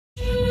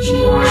Hey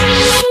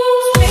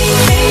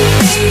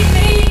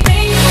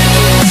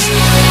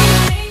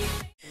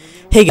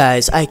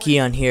guys,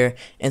 Ikeon here,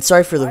 and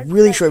sorry for the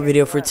really short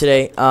video for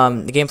today.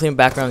 The gameplay in the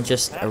background is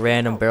just a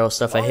random barrel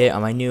stuff I hit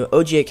on my new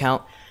OG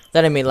account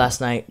that I made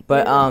last night,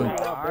 but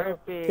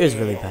it was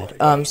really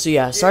bad. So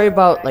yeah, sorry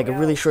about like a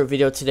really short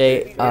video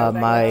today.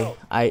 My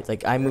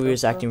iMovie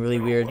was acting really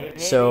weird.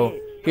 So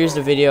here's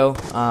the video.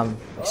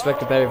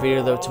 Expect a better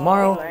video though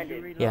tomorrow.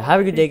 Yeah,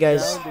 have a good day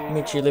guys.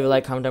 Make sure you leave a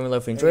like, comment down below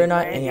if you enjoy or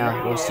not, and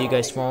yeah, we'll see you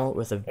guys tomorrow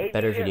with a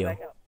better video.